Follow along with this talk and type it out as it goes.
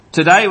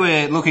Today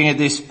we're looking at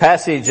this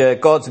passage,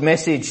 God's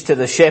message to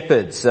the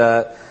shepherds,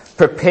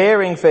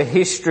 preparing for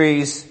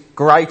history's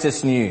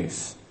greatest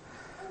news.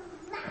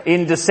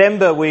 In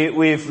December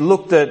we've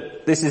looked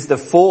at, this is the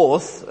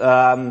fourth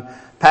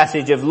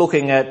passage of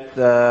looking at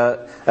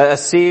a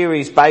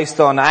series based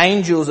on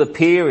angels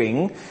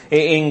appearing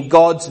in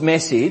God's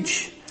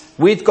message,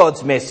 with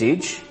God's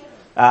message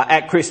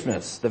at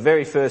Christmas, the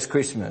very first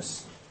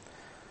Christmas.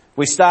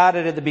 We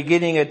started at the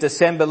beginning of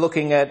December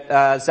looking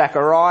at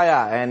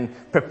Zechariah and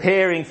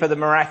preparing for the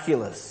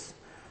miraculous.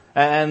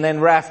 And then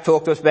Raph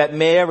talked to us about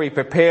Mary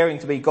preparing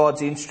to be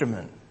God's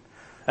instrument.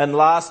 And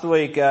last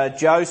week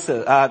Pat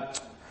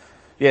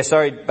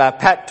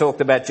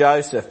talked about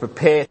Joseph,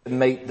 prepare to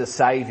meet the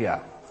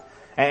Saviour.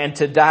 And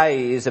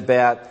today is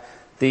about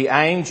the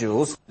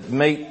angels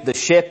meet the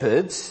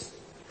shepherds,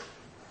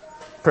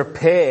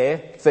 prepare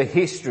for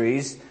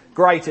history's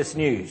greatest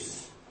news.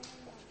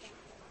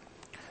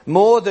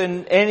 More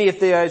than any of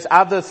those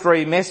other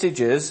three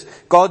messages,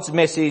 God's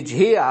message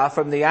here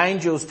from the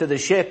angels to the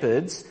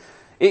shepherds,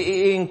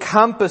 it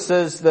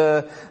encompasses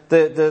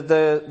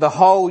the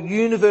whole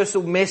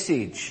universal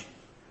message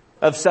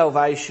of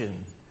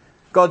salvation.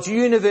 God's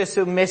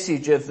universal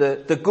message of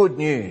the good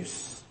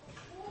news.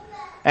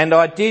 And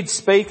I did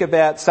speak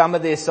about some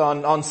of this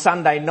on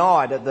Sunday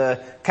night at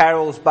the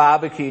Carol's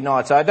barbecue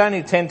night, so I don't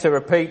intend to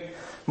repeat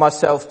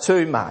myself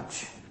too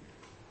much.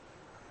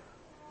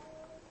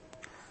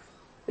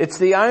 It's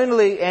the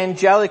only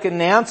angelic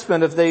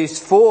announcement of these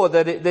four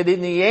that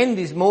in the end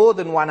is more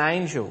than one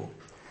angel.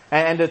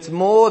 And it's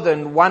more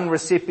than one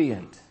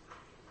recipient.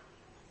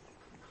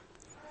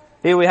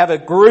 Here we have a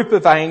group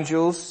of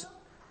angels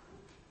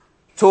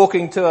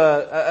talking to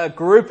a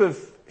group of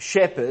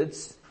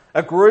shepherds,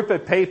 a group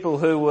of people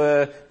who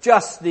were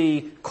just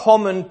the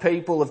common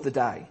people of the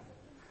day.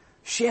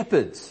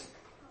 Shepherds.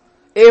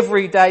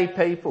 Everyday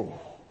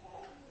people.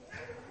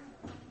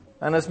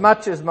 And as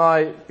much as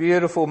my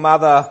beautiful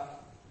mother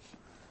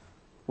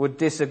would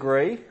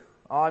disagree,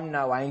 I'm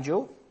no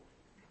angel,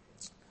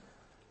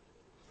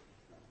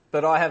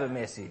 but I have a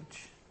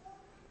message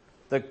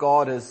that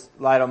God has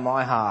laid on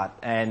my heart,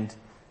 and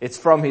it's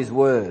from His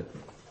Word.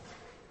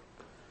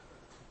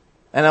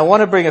 And I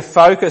want to bring a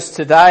focus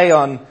today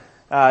on,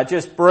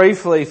 just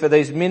briefly for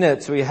these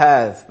minutes we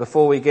have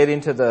before we get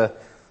into the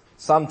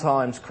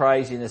sometimes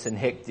craziness and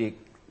hectic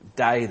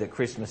day that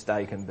Christmas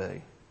Day can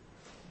be.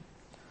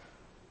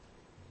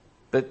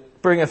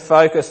 But bring a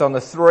focus on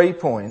the 3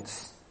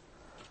 points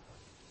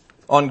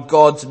on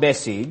God's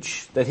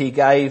message that He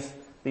gave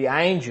the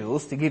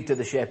angels to give to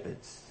the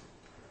shepherds.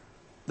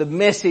 The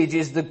message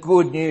is the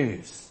good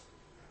news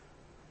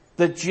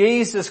that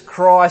Jesus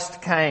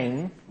Christ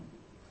came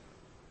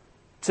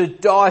to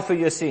die for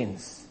your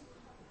sins,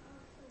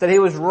 that He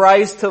was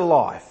raised to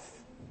life,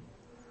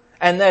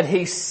 and that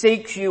He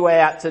seeks you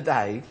out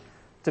today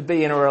to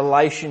be in a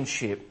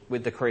relationship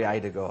with the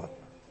Creator God.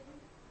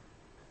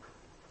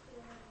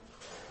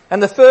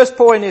 And the first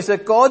point is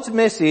that God's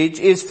message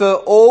is for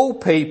all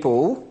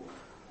people,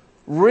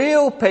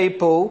 real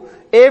people,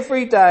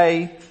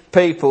 everyday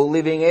people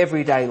living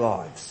everyday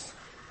lives.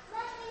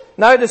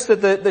 Notice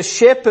that the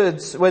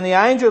shepherds, when the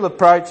angel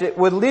approached it,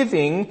 were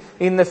living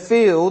in the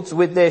fields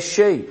with their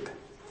sheep.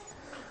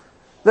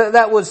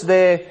 That was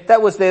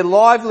their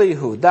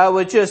livelihood. They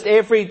were just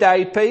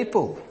everyday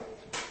people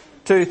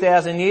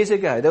 2,000 years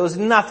ago. There was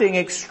nothing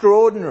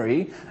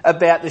extraordinary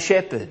about the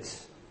shepherds.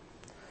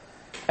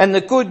 And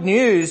the good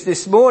news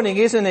this morning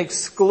isn't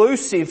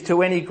exclusive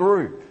to any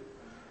group.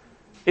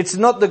 It's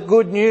not the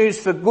good news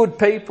for good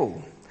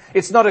people.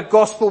 It's not a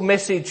gospel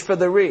message for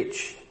the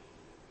rich.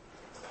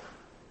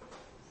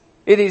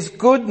 It is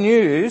good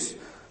news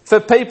for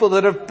people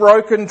that have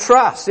broken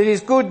trust. It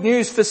is good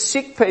news for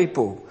sick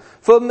people,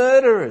 for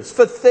murderers,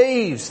 for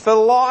thieves, for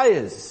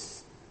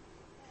liars.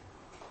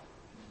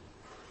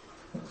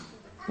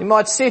 You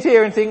might sit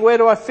here and think, where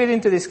do I fit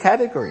into this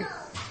category?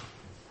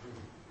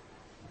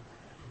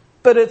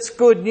 But it's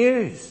good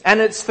news,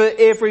 and it's for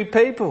every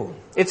people.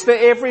 It's for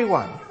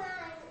everyone.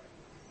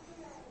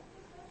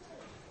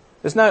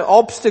 There's no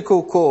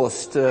obstacle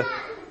course to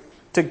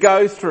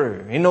go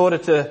through in order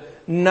to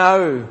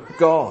know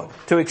God,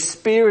 to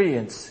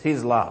experience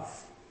His love.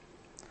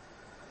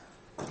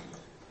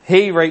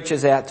 He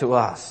reaches out to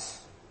us.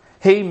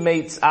 He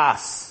meets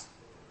us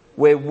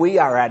where we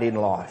are at in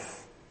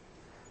life.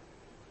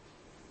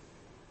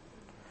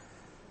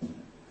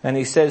 And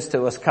He says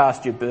to us,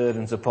 cast your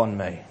burdens upon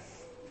me.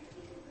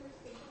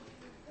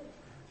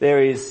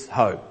 There is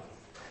hope.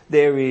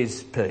 There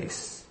is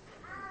peace.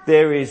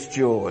 There is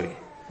joy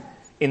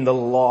in the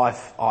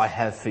life I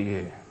have for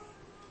you.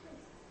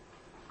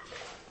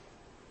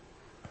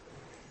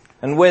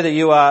 And whether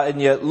you are in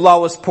your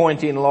lowest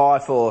point in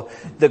life or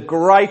the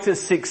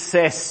greatest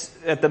success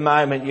at the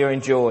moment you're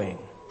enjoying,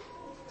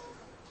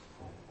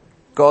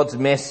 God's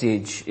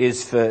message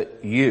is for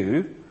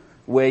you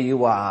where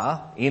you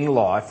are in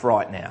life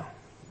right now.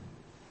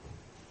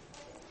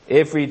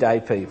 Everyday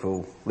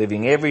people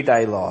living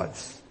everyday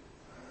lives.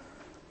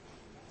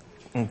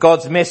 And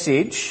God's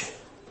message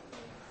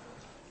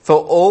for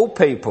all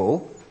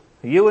people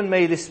You and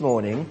me this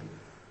morning,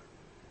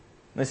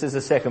 this is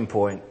the second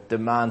point,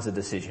 demands a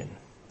decision.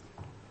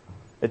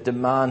 It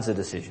demands a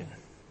decision.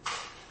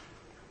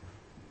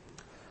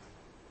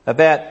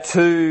 About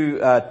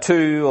 2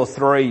 or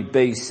 3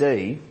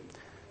 BC,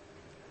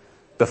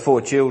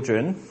 before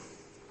children,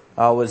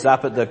 I was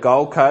up at the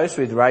Gold Coast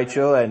with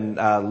Rachel and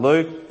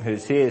Luke,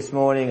 who's here this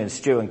morning, and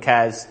Stu and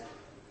Kaz.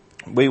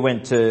 We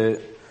went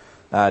to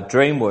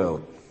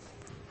Dreamworld.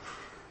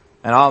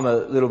 And I'm a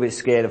little bit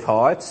scared of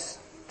heights,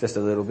 just a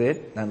little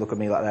bit. Don't look at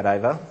me like that,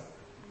 Ava.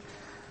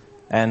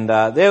 And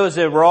there was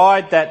a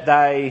ride that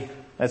day,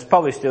 it's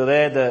probably still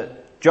there, the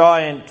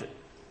Giant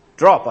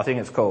Drop, I think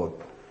it's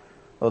called.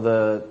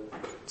 So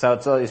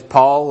it's this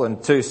pole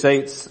and 2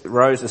 seats,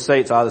 rows of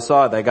seats either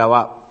side, they go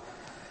up.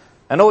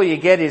 And all you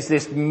get is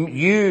this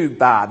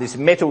U-bar, this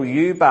metal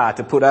U-bar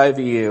to put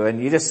over you,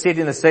 and you just sit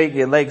in the seat and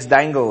your legs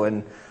dangle.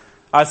 And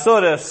I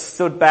sort of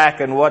stood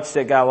back and watched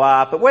it go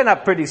up. It went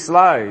up pretty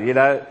slow, you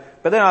know,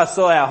 but then I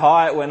saw how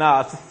high it went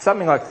up,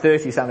 something like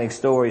 30-something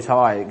stories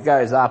high. It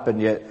goes up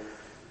and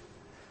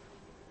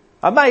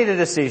I made a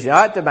decision.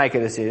 I had to make a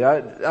decision.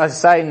 I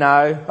say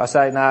no,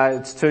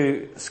 it's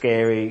too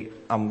scary.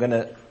 I'm going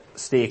to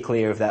steer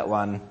clear of that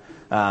one.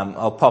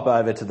 I'll pop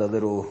over to the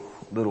little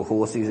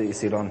horsies that you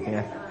sit on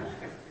here.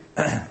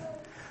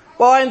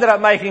 Well, I ended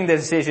up making the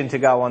decision to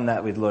go on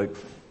that with Luke.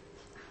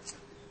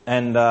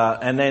 And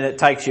then it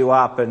takes you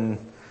up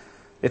and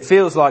it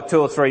feels like 2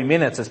 or 3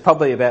 minutes. It's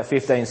probably about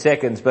 15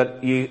 seconds,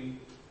 but you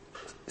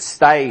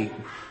stay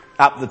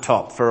up the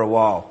top for a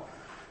while.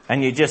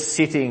 And you're just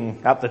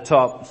sitting up the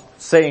top,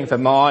 seeing for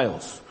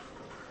miles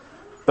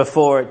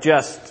before it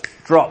just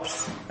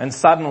drops. And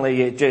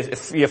suddenly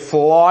you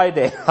fly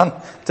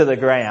down to the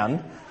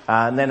ground,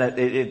 and then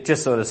it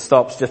just sort of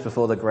stops just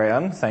before the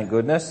ground, thank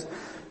goodness.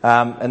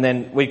 And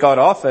then we got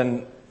off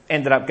and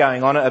ended up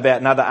going on it about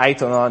another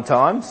 8 or 9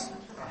 times,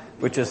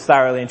 which was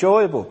thoroughly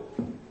enjoyable.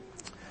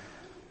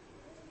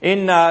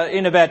 In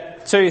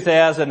about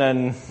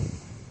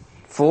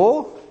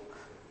 2004,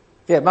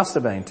 it must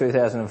have been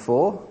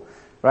 2004.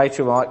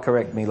 Rachel might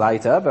correct me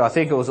later, but I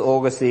think it was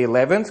August the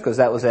 11th, because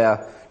that was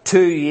our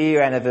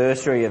 2-year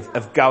anniversary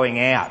of going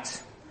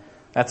out.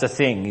 That's a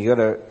thing. You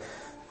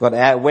got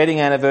our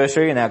wedding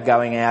anniversary and our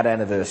going out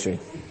anniversary.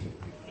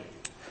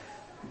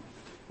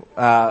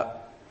 I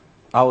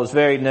was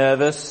very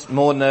nervous,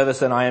 more nervous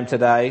than I am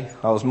today.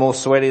 I was more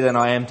sweaty than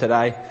I am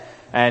today,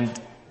 and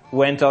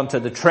went on to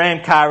the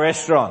Tramcar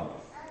restaurant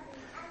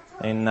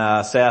in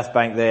South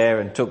Bank there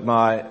and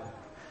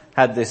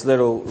had this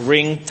little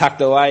ring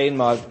tucked away in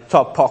my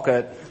top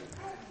pocket.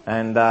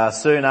 And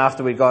soon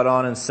after we got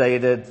on and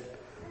seated,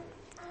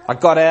 I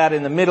got out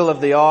in the middle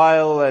of the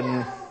aisle,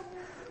 and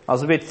I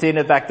was a bit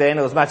thinner back then.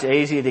 It was much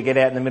easier to get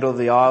out in the middle of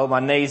the aisle. My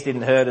knees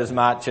didn't hurt as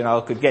much, and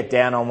I could get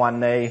down on one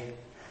knee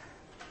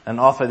and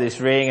offer this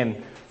ring.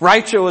 And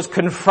Rachel was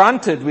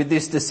confronted with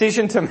this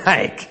decision to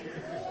make.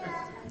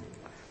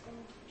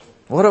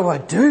 What do I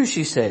do?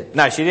 She said.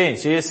 No, she didn't.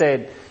 She just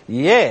said,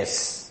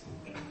 yes.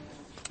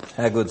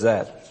 How good's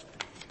that?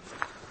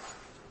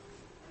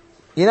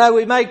 You know,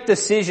 we make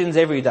decisions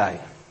every day.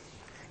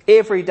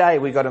 Every day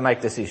we've got to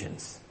make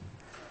decisions.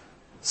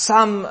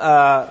 Some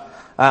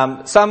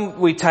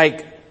we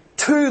take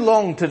too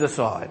long to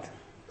decide.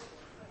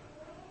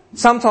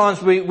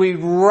 Sometimes we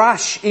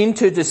rush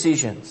into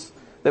decisions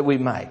that we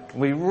make.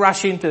 We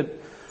rush into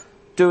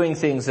doing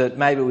things that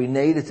maybe we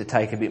needed to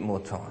take a bit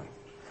more time.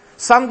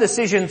 Some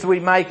decisions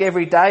we make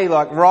every day,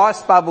 like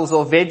rice bubbles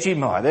or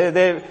Vegemite,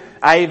 they're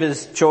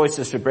Ava's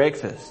choices for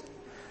breakfast.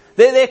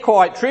 They're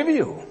quite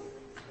trivial.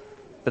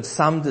 But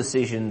some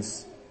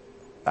decisions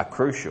are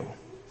crucial.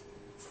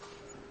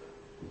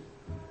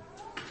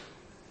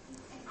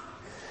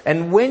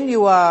 And when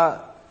you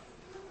are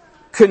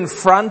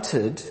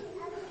confronted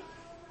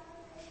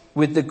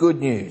with the good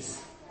news,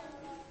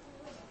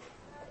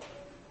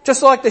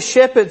 just like the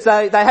shepherds,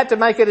 they had to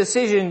make a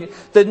decision.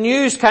 The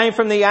news came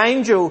from the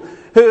angel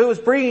who was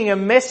bringing a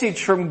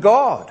message from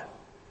God.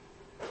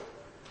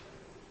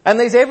 And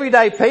these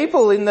everyday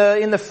people in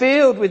the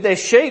field with their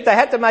sheep, they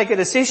had to make a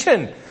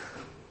decision.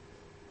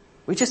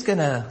 We're just going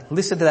to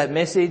listen to that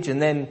message,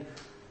 and then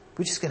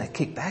we're just going to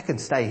kick back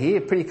and stay here,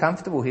 pretty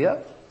comfortable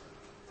here.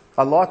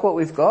 I like what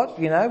we've got,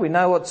 you know. We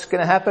know what's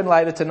going to happen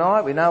later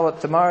tonight. We know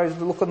what tomorrow's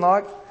looking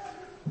like.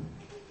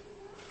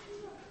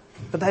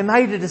 But they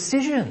made a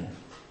decision.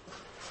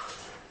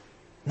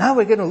 No,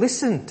 we're going to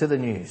listen to the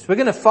news. We're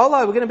going to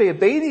follow. We're going to be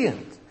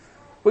obedient.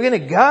 We're going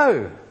to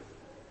go.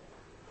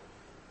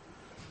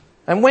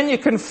 And when you're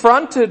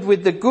confronted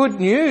with the good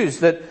news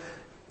that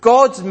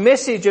God's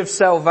message of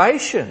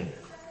salvation,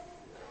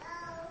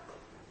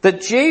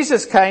 that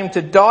Jesus came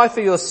to die for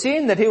your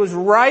sin, that he was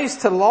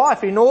raised to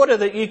life in order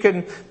that you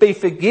can be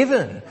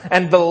forgiven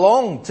and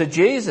belong to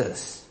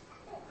Jesus.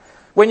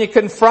 When you're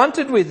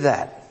confronted with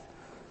that,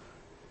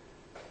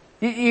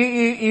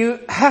 you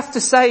have to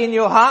say in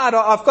your heart,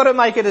 I've got to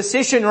make a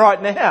decision right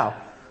now.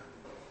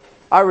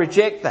 I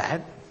reject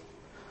that.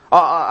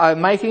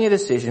 I'm making a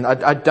decision.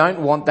 I don't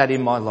want that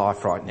in my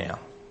life right now.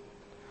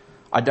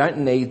 I don't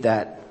need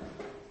that.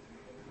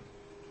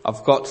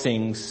 I've got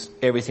things,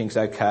 everything's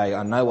okay,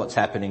 I know what's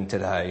happening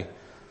today,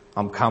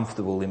 I'm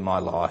comfortable in my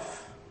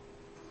life.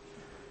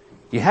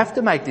 You have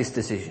to make this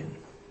decision.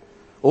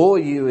 Or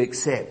you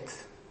accept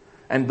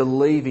and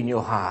believe in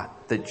your heart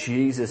that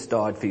Jesus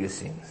died for your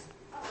sins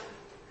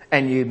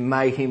and you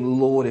make him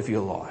Lord of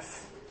your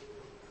life.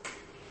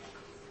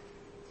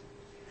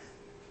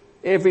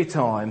 Every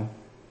time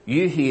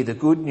you hear the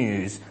good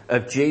news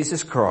of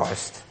Jesus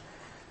Christ,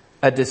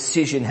 a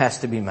decision has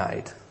to be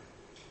made.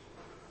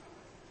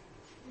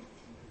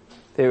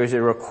 There is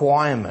a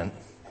requirement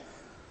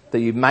that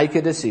you make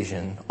a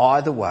decision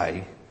either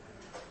way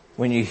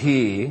when you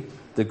hear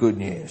the good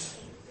news.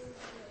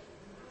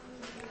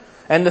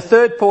 And the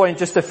third point,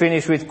 just to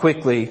finish with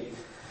quickly,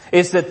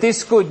 is that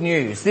this good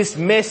news, this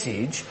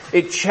message,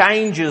 it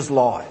changes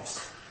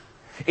lives.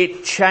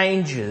 It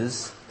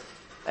changes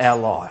our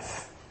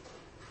life.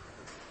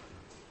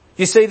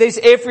 You see, these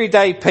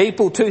everyday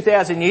people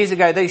 2,000 years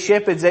ago, these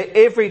shepherds, they're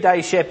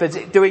everyday shepherds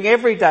doing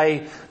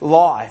everyday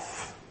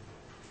life.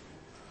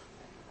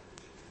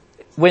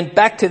 Went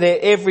back to their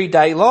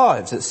everyday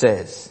lives, it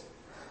says.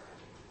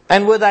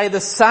 And were they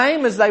the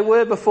same as they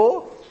were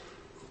before?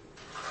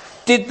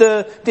 Did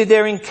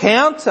their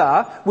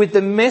encounter with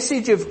the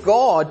message of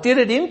God, did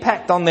it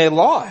impact on their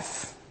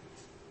life?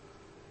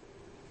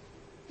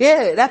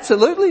 Yeah, it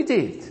absolutely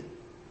did.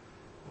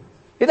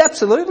 It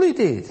absolutely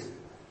did.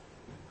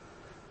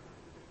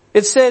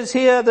 It says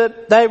here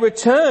that they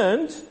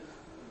returned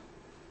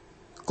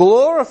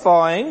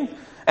glorifying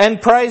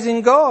and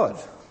praising God.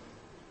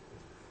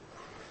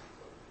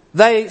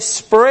 They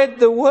spread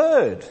the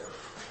word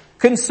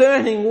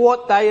concerning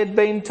what they had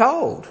been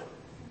told.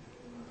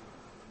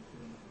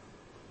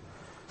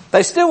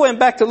 They still went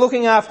back to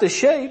looking after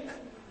sheep.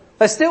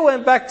 They still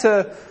went back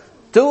to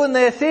doing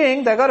their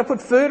thing. They got to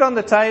put food on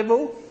the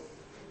table.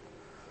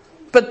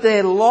 But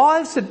their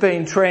lives had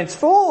been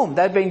transformed.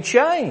 They'd been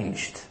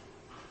changed.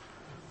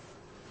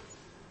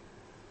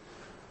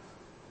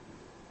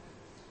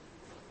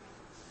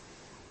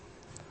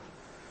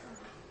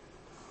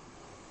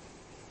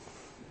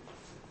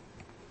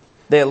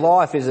 Their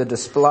life is a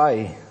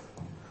display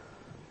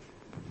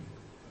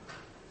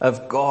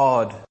of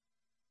God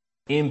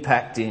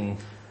impacting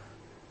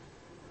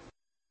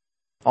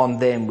on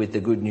them with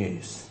the good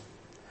news.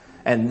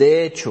 And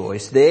their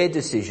choice, their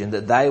decision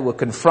that they were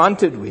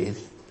confronted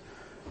with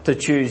to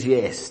choose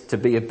yes, to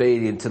be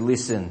obedient, to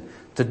listen,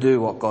 to do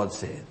what God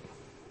said.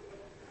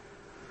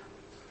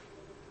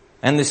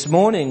 And this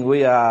morning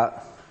we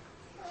are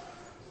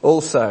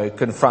also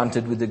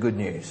confronted with the good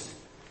news.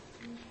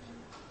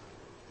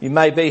 You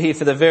may be here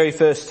for the very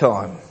first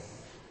time.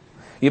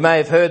 You may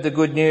have heard the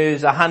good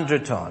news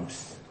 100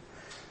 times.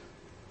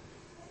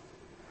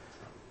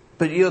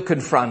 But you're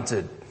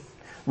confronted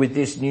with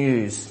this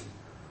news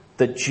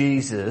that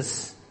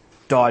Jesus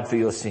died for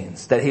your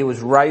sins, that he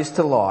was raised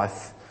to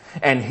life,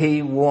 and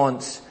he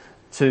wants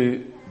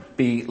to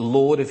be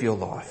Lord of your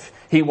life.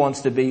 He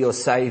wants to be your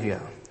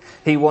Saviour.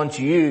 He wants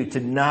you to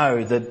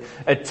know that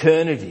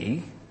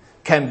eternity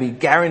can be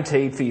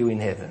guaranteed for you in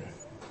heaven.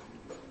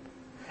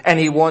 And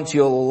he wants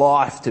your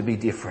life to be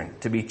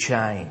different, to be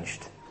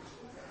changed.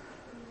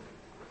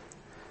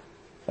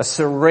 A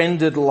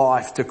surrendered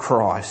life to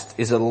Christ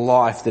is a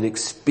life that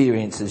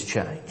experiences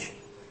change.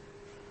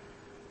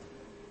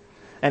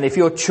 And if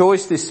your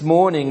choice this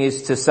morning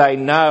is to say,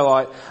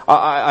 no,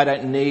 I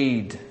don't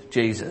need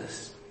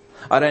Jesus.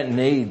 I don't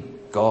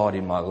need God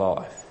in my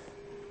life.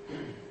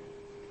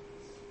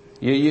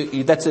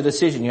 That's a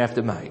decision you have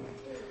to make.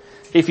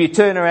 If you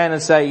turn around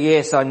and say,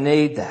 yes, I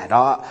need that.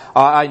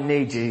 I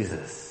need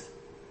Jesus.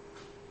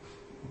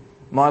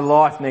 My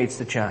life needs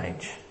to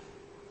change.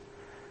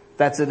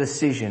 That's a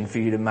decision for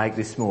you to make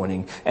this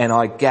morning. And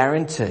I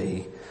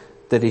guarantee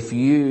that if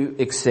you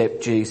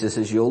accept Jesus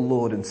as your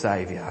Lord and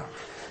Saviour,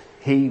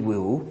 he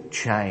will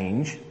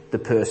change the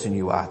person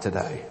you are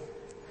today.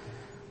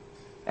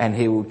 And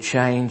he will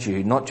change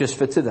you, not just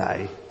for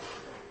today,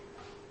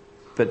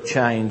 but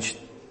change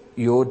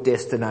your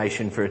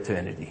destination for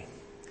eternity.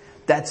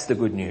 That's the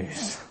good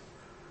news.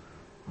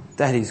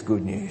 That is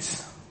good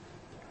news.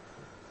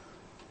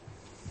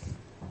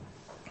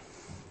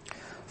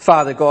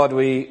 Father God,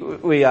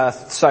 we are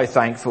so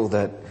thankful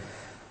that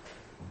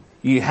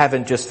you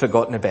haven't just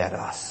forgotten about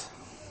us.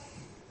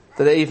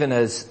 That even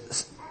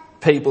as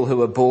people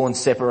who are born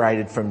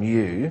separated from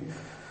you,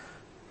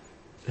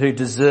 who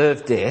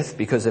deserve death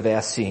because of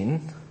our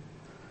sin,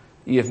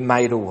 you've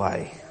made a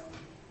way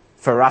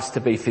for us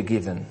to be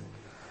forgiven,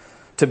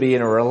 to be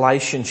in a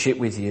relationship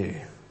with you.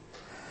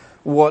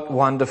 What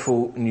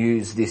wonderful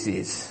news this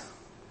is.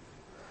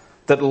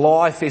 That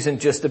life isn't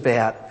just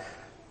about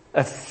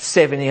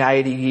 70,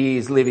 80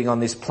 years living on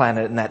this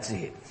planet and that's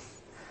it.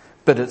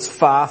 But it's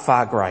far,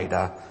 far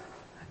greater.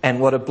 And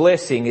what a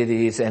blessing it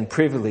is and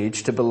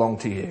privilege to belong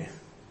to you.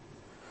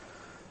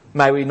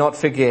 May we not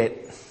forget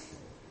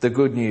the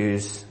good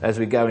news as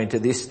we go into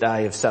this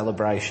day of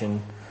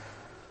celebration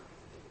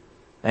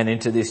and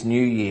into this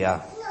new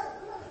year,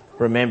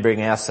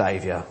 remembering our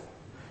Saviour,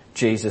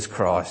 Jesus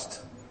Christ,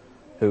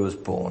 who was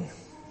born.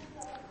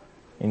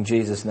 In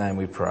Jesus' name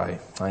we pray.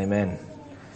 Amen.